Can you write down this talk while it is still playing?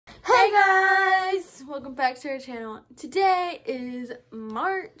Hey guys! Welcome back to our channel. Today is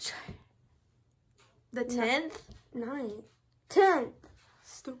March the 10th. 9th. 10th.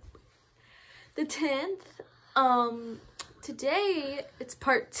 Stupid. The 10th. Today it's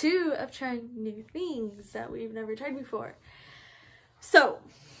part 2 of trying new things that we've never tried before. So,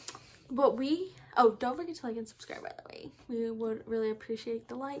 don't forget to like and subscribe, by the way. We would really appreciate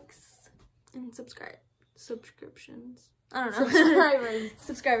the likes and subscriptions. I don't know.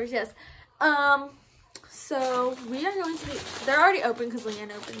 Subscribers, yes. So we are going to be, they're already open because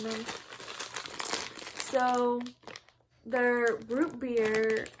Leanne opened them. So they're root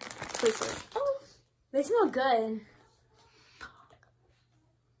beer Twizzlers. Oh, they smell good.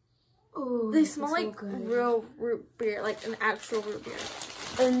 Oh, they smell like real root beer, like an actual root beer.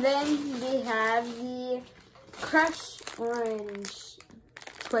 And then they have the Crush Orange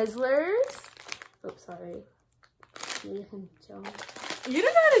Twizzlers. Oh, sorry. You can tell. You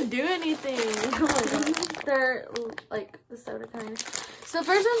don't know how to do anything. Oh my god. They're like the soda kind. So the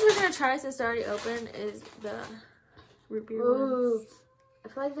first ones we're gonna try since they're already open is the root beer ones. I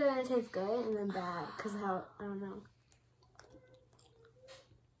feel like they're gonna taste good and then bad because how I don't know.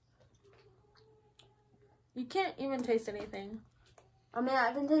 You can't even taste anything. I mean,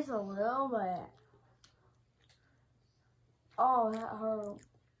 I can taste a little, but oh, that hurt.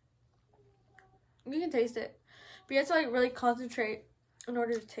 You can taste it, but you have to like really concentrate in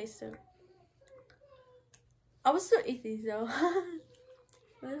order to taste it. I would still eat these though.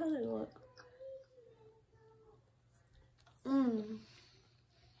 Look how they look.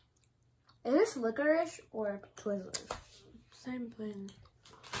 Is this licorice or Twizzlers? Same thing.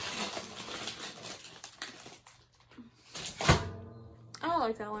 I don't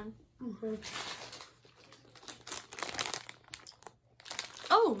like that one.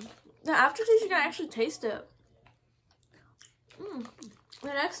 Oh, the aftertaste, you can actually taste it. The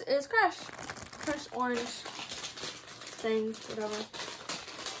next is Crush Orange things, whatever.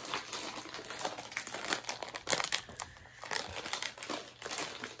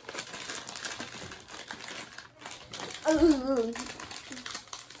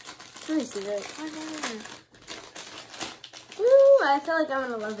 Let me see it. Ooh, I feel like I'm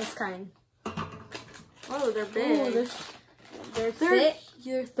gonna love this kind. Oh, they're big. Ooh, they're thick.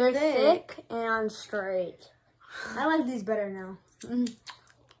 They're thick and straight. I like these better now.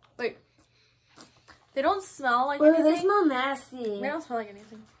 Wait, they don't smell like Ooh, anything. they smell nasty. They don't smell like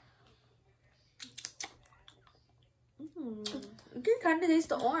anything. You can kind of taste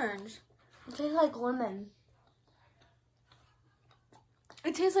the orange. It tastes like lemon.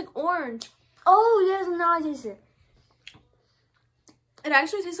 It tastes like orange. Oh, yes, now I taste it. It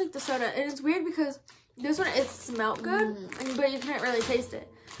actually tastes like the soda. And it's weird because this one, it smelled good, but you can't really taste it.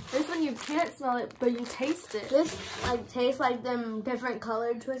 This one, you can't smell it, but you taste it. This like tastes like them different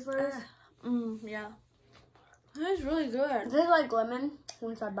colored Twizzlers. Yeah. That is really good. It tastes like lemon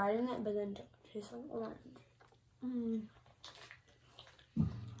once I bite in it, but then it tastes like orange.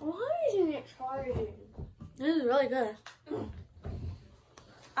 Why isn't it charging? This is really good.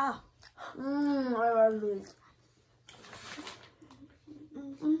 Ah. I love these.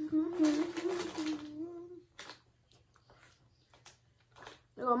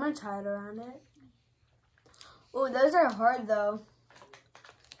 Oh, I'm gonna tie it around it. Oh, those are hard though.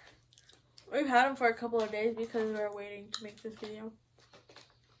 We've had them for a couple of days because we were waiting to make this video.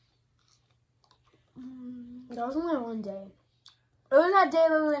 That was only one day. It was that day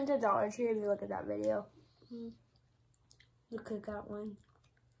we went to Dollar Tree. If you look at that video, look at that one.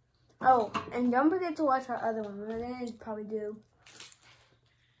 Oh, and don't forget to watch our other one. We're gonna probably do.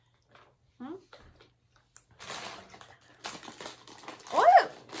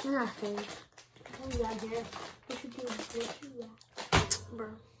 What? Nothing. Oh yeah, dear. We should do what Bro.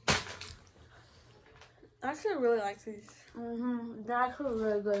 I actually really like these. They're actually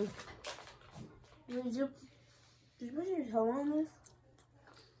really good. Did you put your toe on this?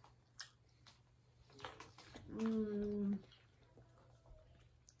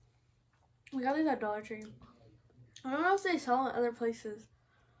 We got these at Dollar Tree. I don't know if they sell them at other places.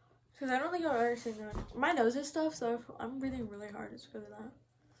 Because I don't think I've ever seen them. My nose is stuff, so if I'm breathing really hard, it's because of that.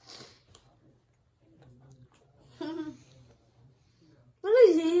 Look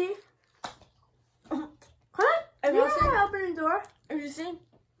at Zee. Huh? Have you ever opened the door? Have you seen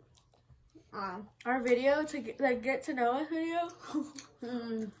our video to get to know us video?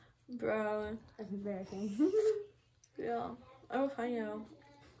 Bro. That's embarrassing. Yeah. Oh, I know.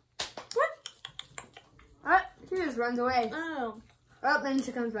 What? Alright, she just runs away. Oh. Oh, then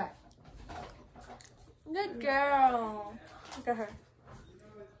she comes back. Good girl. Look at her.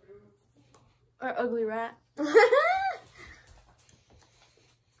 Our ugly rat.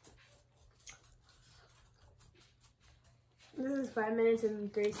 This is 5 minutes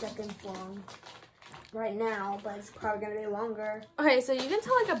and 3 seconds long right now, but it's probably gonna be longer. Okay, so you can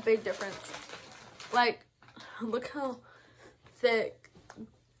tell like a big difference. Like, look how thick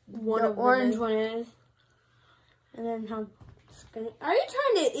one The of them orange is. one is. And then how skinny. Are you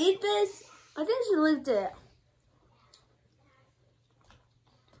trying to eat this? I think she licked it.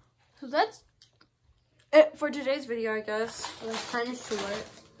 So that's it for today's video, I guess. It was kind of short.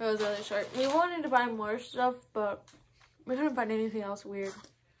 It was really short. We wanted to buy more stuff, but we couldn't find anything else weird.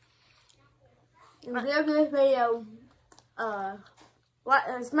 If you give this video,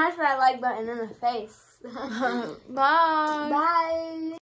 smash that like button in the face. Bye. Bye.